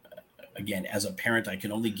 again, as a parent, I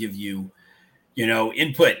can only give you,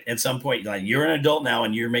 input at some point. Like, you're an adult now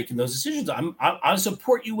and you're making those decisions. I'll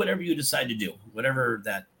support you, whatever you decide to do, whatever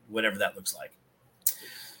that looks like.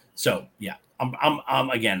 So yeah,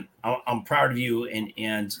 I'm proud of you,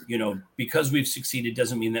 and because we've succeeded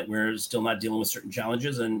doesn't mean that we're still not dealing with certain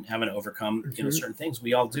challenges and having to overcome certain things.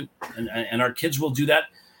 We all do, and our kids will do that,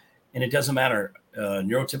 and it doesn't matter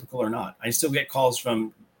neurotypical or not. I still get calls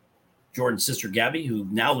from Jordan's sister Gabby, who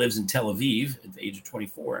now lives in Tel Aviv at the age of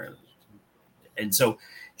 24, and so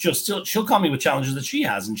she'll call me with challenges that she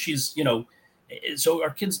has, and she's so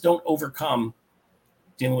our kids don't overcome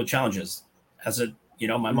dealing with challenges.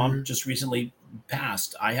 My mom just recently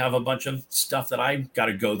passed. I have a bunch of stuff that I've got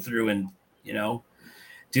to go through, and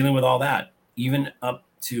dealing with all that, even up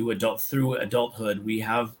to adulthood, we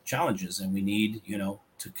have challenges, and we need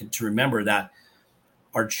to remember that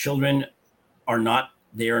our children are not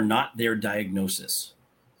their diagnosis.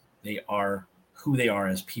 They are who they are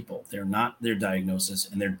as people. They're not their diagnosis,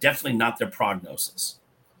 and they're definitely not their prognosis.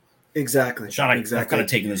 Exactly. Sean, I've kind of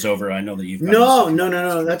taken this over. I know that you've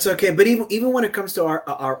no. That's okay. But even when it comes to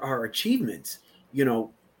our achievements,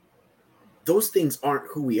 those things aren't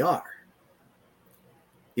who we are.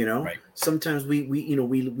 Right. Sometimes we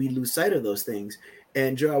lose sight of those things.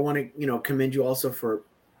 And Joe, I want to commend you also for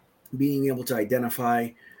being able to identify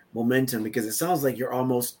momentum, because it sounds like you're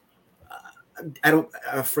almost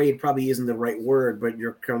afraid probably isn't the right word, but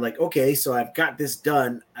you're kind of like, okay, so I've got this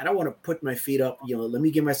done. I don't want to put my feet up, let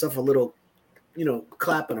me give myself a little,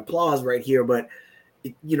 clap and applause right here. But,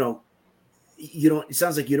 it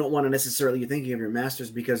sounds like you don't want to necessarily, you're thinking of your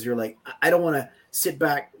masters because you're like, I don't want to sit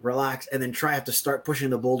back, relax, and then have to start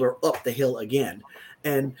pushing the boulder up the hill again.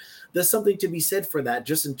 And there's something to be said for that,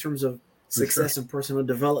 just in terms of success and personal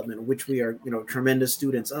development, which we are, tremendous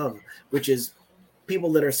students of, which is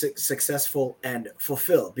people that are successful and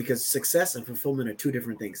fulfilled, because success and fulfillment are two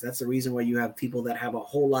different things. That's the reason why you have people that have a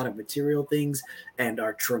whole lot of material things and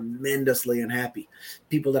are tremendously unhappy.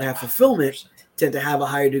 People that have fulfillment tend to have a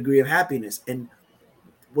higher degree of happiness. And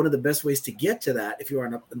one of the best ways to get to that, if you're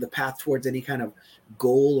on the path towards any kind of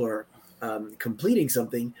goal or completing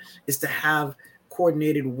something, is to have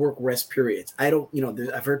coordinated work rest periods.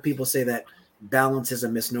 I've heard people say that balance is a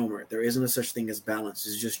misnomer. There isn't a such thing as balance.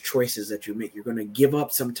 It's just choices that you make. You're going to give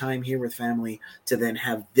up some time here with family to then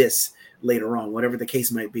have this later on, whatever the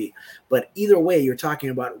case might be. But either way, you're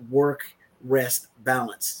talking about work, rest,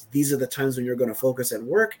 balance. These are the times when you're going to focus at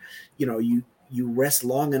work. You rest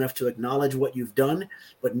long enough to acknowledge what you've done,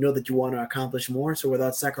 but know that you want to accomplish more. So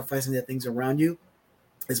without sacrificing the things around you,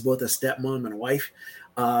 as both a stepmom and a wife,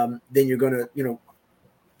 then you're going to,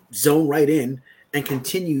 zone right in and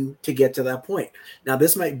continue to get to that point. Now,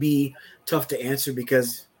 this might be tough to answer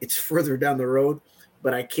because it's further down the road,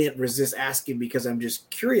 but I can't resist asking because I'm just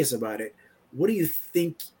curious about it. What do you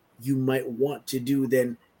think you might want to do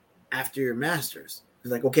then after your master's?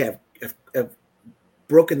 It's like, okay, I've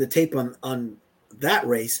broken the tape on that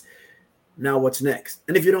race. Now what's next?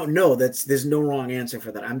 And if you don't know, there's no wrong answer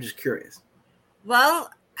for that. I'm just curious. Well,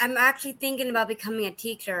 I'm actually thinking about becoming a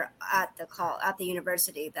teacher at the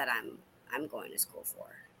university that I'm going to school for.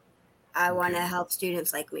 I want to help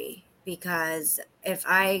students like me, because if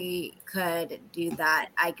I could do that,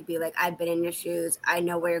 I could be like, I've been in your shoes. I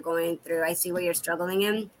know what you're going through. I see what you're struggling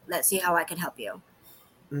in. Let's see how I can help you.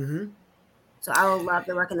 Mm-hmm. So I would love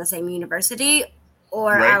to work in the same university,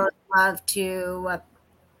 or I would love to,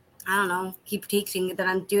 I don't know, keep teaching that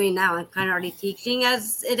I'm doing now. I'm kind of already teaching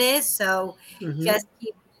as it is. So just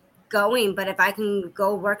keep going. But if I can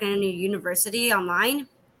go work in a university online,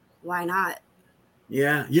 why not?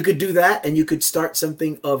 Yeah, you could do that, and you could start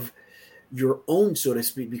something of your own, so to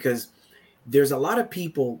speak, because there's a lot of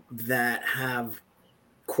people that have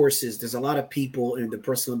courses. There's a lot of people in the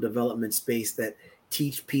personal development space that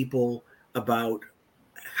teach people about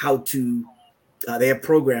how to, they have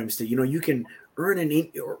programs to, you can earn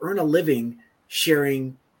a living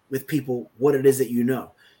sharing with people what it is that you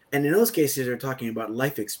know. And in those cases, they're talking about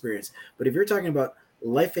life experience. But if you're talking about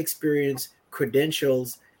life experience,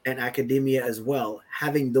 credentials, and academia as well,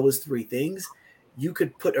 having those three things, you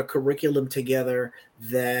could put a curriculum together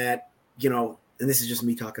that, and this is just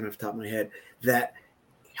me talking off the top of my head, that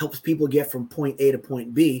helps people get from point A to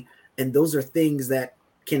point B. And those are things that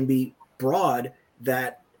can be broad,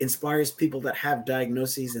 that inspires people that have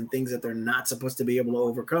diagnoses and things that they're not supposed to be able to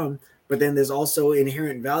overcome. But then there's also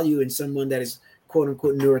inherent value in someone that is quote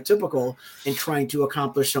unquote neurotypical and trying to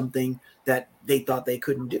accomplish something that they thought they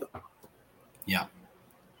couldn't do. Yeah.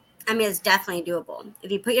 I mean, it's definitely doable.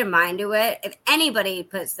 If you put your mind to it, if anybody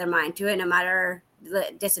puts their mind to it, no matter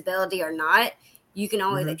the disability or not, you can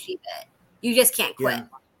always achieve it. You just can't quit.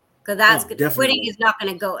 because that's definitely. quitting is not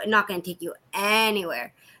going to take you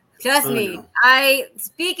anywhere. Trust me. No.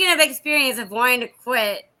 Speaking of experience of wanting to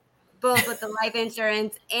quit, both with the life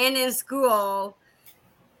insurance and in school,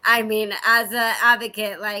 I mean, as an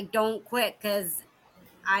advocate, like, don't quit, because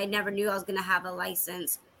I never knew I was going to have a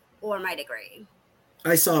license or my degree.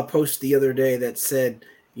 I saw a post the other day that said,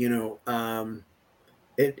 I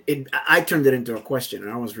turned it into a question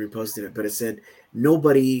and I was reposting it, but it said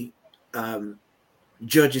nobody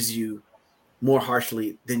judges you more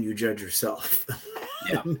harshly than you judge yourself.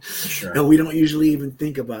 Yeah, for sure. And we don't usually even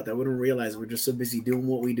think about that. We don't realize we're just so busy doing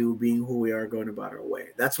what we do, being who we are, going about our way.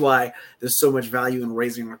 That's why there's so much value in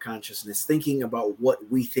raising our consciousness, thinking about what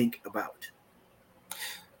we think about.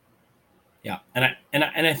 Yeah, and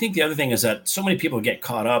I think the other thing is that so many people get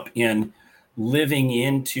caught up in living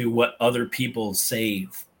into what other people say,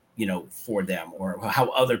 for them, or how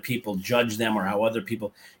other people judge them, or how other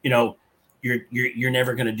people, you're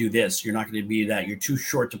never going to do this. You're not going to be that. You're too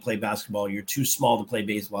short to play basketball. You're too small to play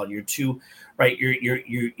baseball. You're too right.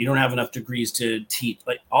 You don't have enough degrees to teach.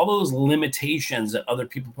 Like all those limitations that other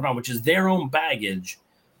people put on, which is their own baggage.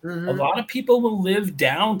 Mm-hmm. A lot of people will live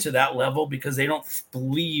down to that level because they don't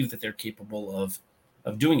believe that they're capable of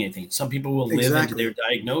doing anything. Some people will live into their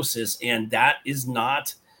diagnosis, and that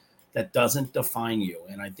doesn't define you.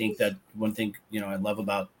 And I think that one thing, I love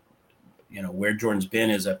about, where Jordan's been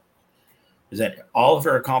is that all of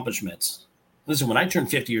her accomplishments. Listen, when I turned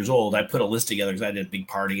 50 years old, I put a list together because I did a big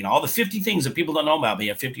party and all the 50 things that people don't know about me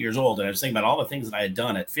at 50 years old. And I was thinking about all the things that I had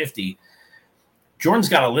done at 50. Jordan's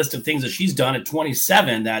got a list of things that she's done at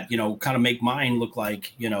 27 that, kind of make mine look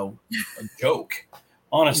like, a joke.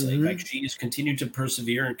 Honestly, Mm-hmm. like she's continued to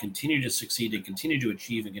persevere and continue to succeed and continue to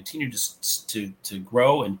achieve and continue to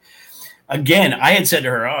grow. And again, I had said to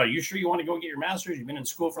her, "Oh, you sure you want to go get your master's? You've been in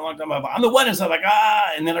school for a long time." I'm the one that's like,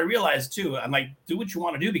 and then I realized too, I'm like, do what you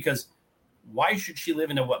want to do, because why should she live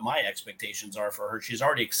into what my expectations are for her? She's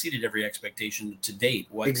already exceeded every expectation to date.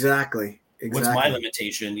 Exactly. What's my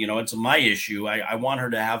limitation? It's my issue. I want her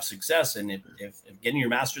to have success. And if getting your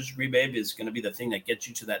master's degree, babe, is going to be the thing that gets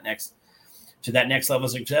you to that next level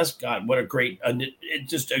of success, God, what a great,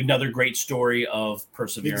 just another great story of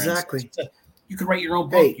perseverance. Exactly. You could write your own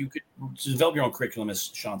book. You could develop your own curriculum, as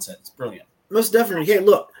Sean said. It's brilliant. Most definitely. Hey,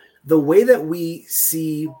 look, the way that we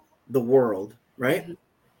see the world, right,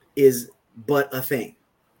 is but a thing.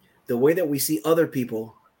 The way that we see other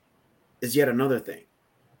people is yet another thing.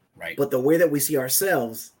 Right. But the way that we see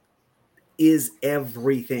ourselves is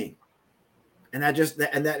everything. And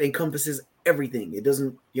that encompasses everything. It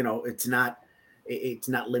doesn't, it's not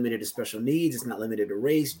limited to special needs. It's not limited to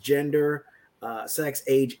race, gender, sex,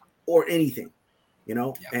 age, or anything,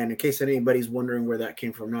 Yeah. And in case anybody's wondering where that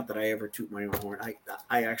came from, not that I ever toot my own horn.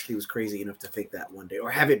 I actually was crazy enough to think that one day,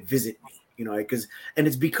 or have it visit me, and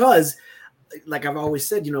it's because, like I've always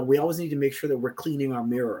said, we always need to make sure that we're cleaning our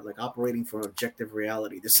mirror, like operating from objective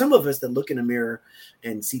reality. There's some of us that look in a mirror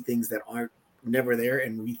and see things that aren't never there,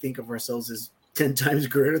 and we think of ourselves as 10 times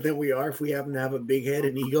greater than we are if we happen to have a big head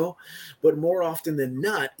and ego. But more often than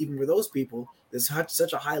not, even for those people, there's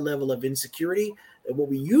such a high level of insecurity that what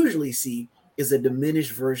we usually see is a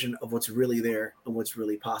diminished version of what's really there and what's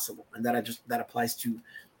really possible. And that applies to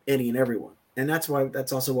any and everyone. And that's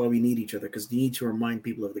also why we need each other, because you need to remind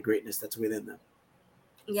people of the greatness that's within them.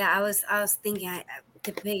 Yeah, I was thinking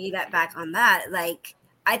to piggyback back on that. Like,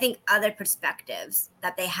 I think other perspectives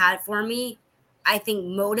that they had for me, I think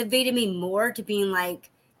motivated me more to being like,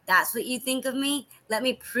 that's what you think of me? Let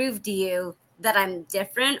me prove to you that I'm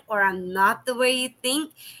different, or I'm not the way you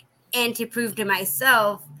think, and to prove to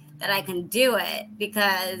myself that I can do it,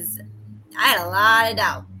 because I had a lot of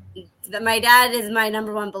doubt. My dad is my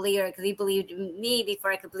number one believer because he believed in me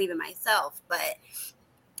before I could believe in myself. But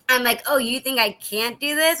I'm like, oh, you think I can't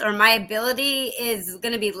do this, or my ability is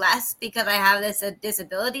going to be less because I have this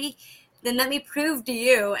disability? Then let me prove to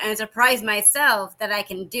you and surprise myself that I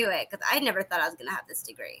can do it, because I never thought I was going to have this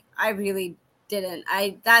degree. I really didn't.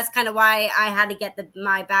 That's kind of why I had to get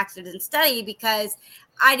my bachelor's in study, because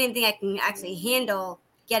I didn't think I can actually handle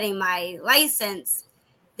getting my license.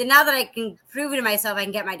 Then now that I can prove it to myself, I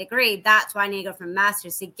can get my degree. That's why I need to go for a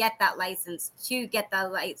master's, to get that license,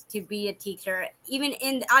 to be a teacher, even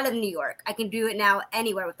out of New York. I can do it now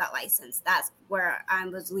anywhere with that license. That's where I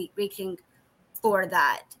was reaching for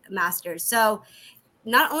that master's. So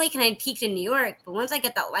not only can I teach in New York, but once I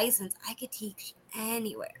get that license, I could teach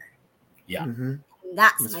anywhere. Yeah. Mm-hmm.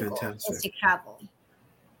 That's my fantastic goal, is to travel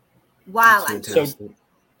while I'm so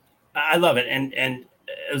I love it. And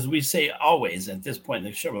as we say always at this point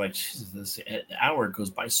in the show, we're like, Jesus, this hour goes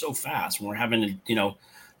by so fast when we're having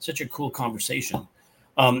such a cool conversation.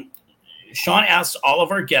 Sean asked all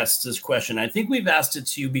of our guests this question. I think we've asked it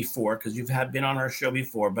to you before because you've been on our show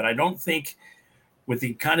before, but I don't think with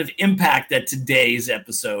the kind of impact that today's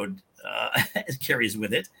episode carries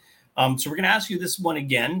with it. So we're going to ask you this one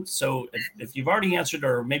again. So if you've already answered,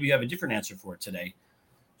 or maybe you have a different answer for it today,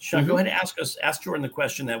 Sean, go ahead and ask Jordan the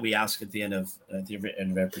question that we ask at the end of every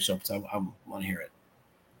episode. So I want to hear it.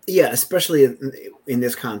 Yeah, especially in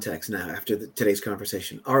this context now, after today's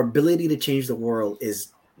conversation, our ability to change the world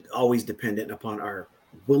is always dependent upon our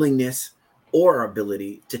willingness or our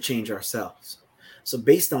ability to change ourselves. So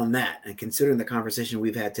based on that, and considering the conversation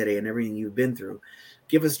we've had today and everything you've been through,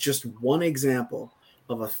 give us just one example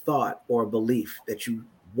of a thought or a belief that you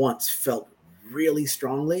once felt really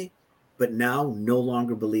strongly, but now no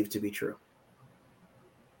longer believe to be true.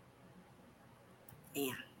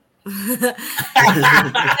 Yeah.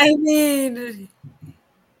 I mean,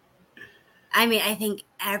 I think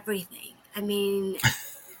everything.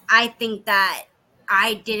 I think that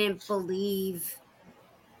I didn't believe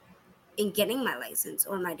in getting my license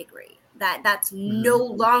or my degree. That's no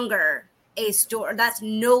longer a story. That's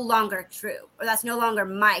no longer true, or that's no longer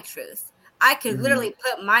my truth. I could literally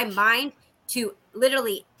put my mind to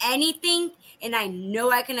literally anything, and I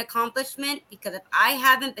know I can accomplish it, because if I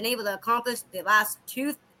haven't been able to accomplish the last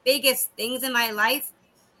two biggest things in my life,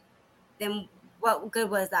 then what good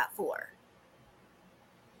was that for?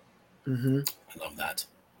 I love that.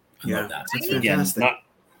 I love that. That's fantastic.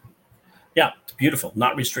 It's beautiful.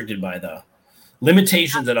 Not restricted by the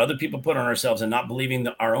limitations that other people put on ourselves, and not believing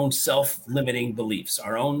our own self-limiting beliefs,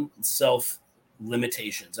 our own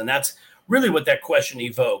self-limitations. And that's really what that question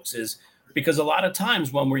evokes, is because a lot of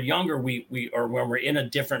times when we're younger, we or when we're in a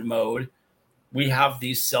different mode, we have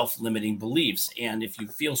these self-limiting beliefs. And if you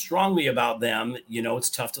feel strongly about them, it's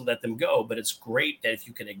tough to let them go. But it's great that if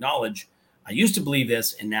you can acknowledge, I used to believe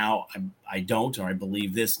this and now I don't, or I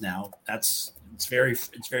believe this now. It's very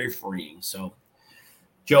freeing. So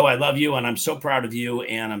Joe, I love you, and I'm so proud of you,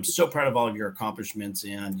 and I'm so proud of all of your accomplishments.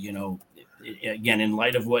 And, again, in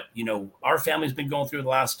light of what, our family's been going through the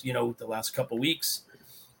last couple of weeks,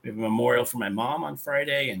 we have a memorial for my mom on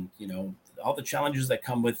Friday, and, all the challenges that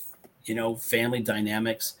come with, family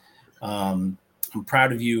dynamics. I'm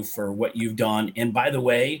proud of you for what you've done. And by the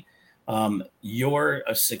way, your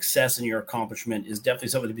success and your accomplishment is definitely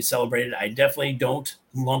something to be celebrated. I definitely don't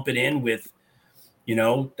lump it in with,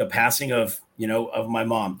 the passing of my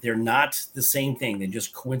mom. They're not the same thing. They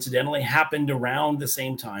just coincidentally happened around the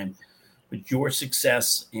same time. But your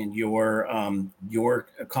success and your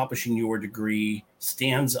accomplishing your degree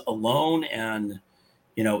stands alone, and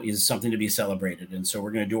is something to be celebrated. And so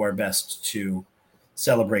we're going to do our best to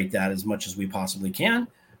celebrate that as much as we possibly can.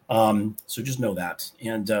 So just know that.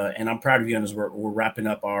 And I'm proud of you. And as we're wrapping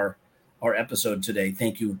up our episode today,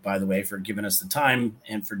 thank you, by the way, for giving us the time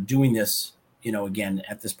and for doing this, again,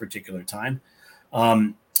 at this particular time.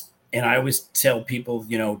 And I always tell people,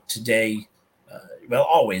 today,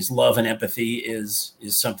 always, love and empathy is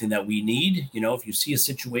something that we need. If you see a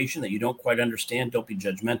situation that you don't quite understand, don't be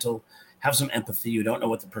judgmental. Have some empathy. You don't know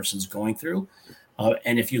what the person's going through.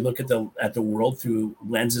 And if you look at the world through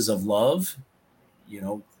lenses of love,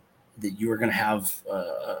 that you are going to have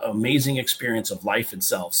an amazing experience of life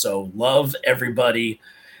itself. So love everybody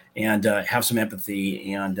and have some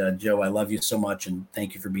empathy. And Joe, I love you so much, and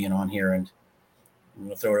thank you for being on here. And I'm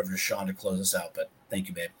going to throw it over to Sean to close us out. But thank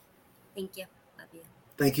you, babe. Thank you. Love you.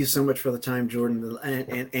 Thank you so much for the time, Jordan,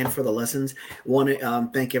 and for the lessons. Want to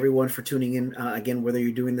thank everyone for tuning in. Again, whether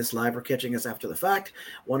you're doing this live or catching us after the fact,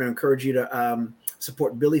 want to encourage you to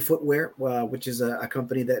support Billy Footwear, which is a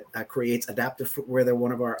company that creates adaptive footwear. They're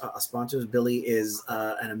one of our sponsors. Billy is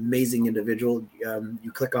an amazing individual.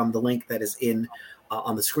 You click on the link that is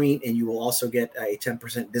on the screen, and you will also get a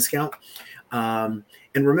 10% discount. And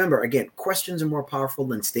remember, again, questions are more powerful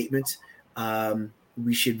than statements.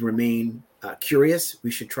 We should remain curious. We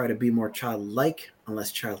should try to be more childlike,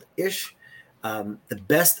 unless childish. The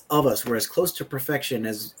best of us, we're as close to perfection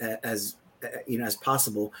as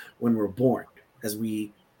possible when we're born. As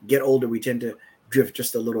we get older, we tend to drift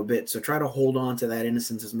just a little bit. So try to hold on to that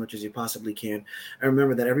innocence as much as you possibly can. And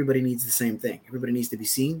remember that everybody needs the same thing. Everybody needs to be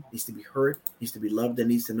seen, needs to be heard, needs to be loved, and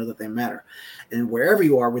needs to know that they matter. And wherever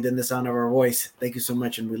you are within the sound of our voice, thank you so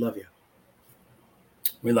much, and we love you.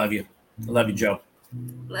 We love you. I love you, Joe.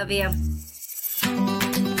 Love you.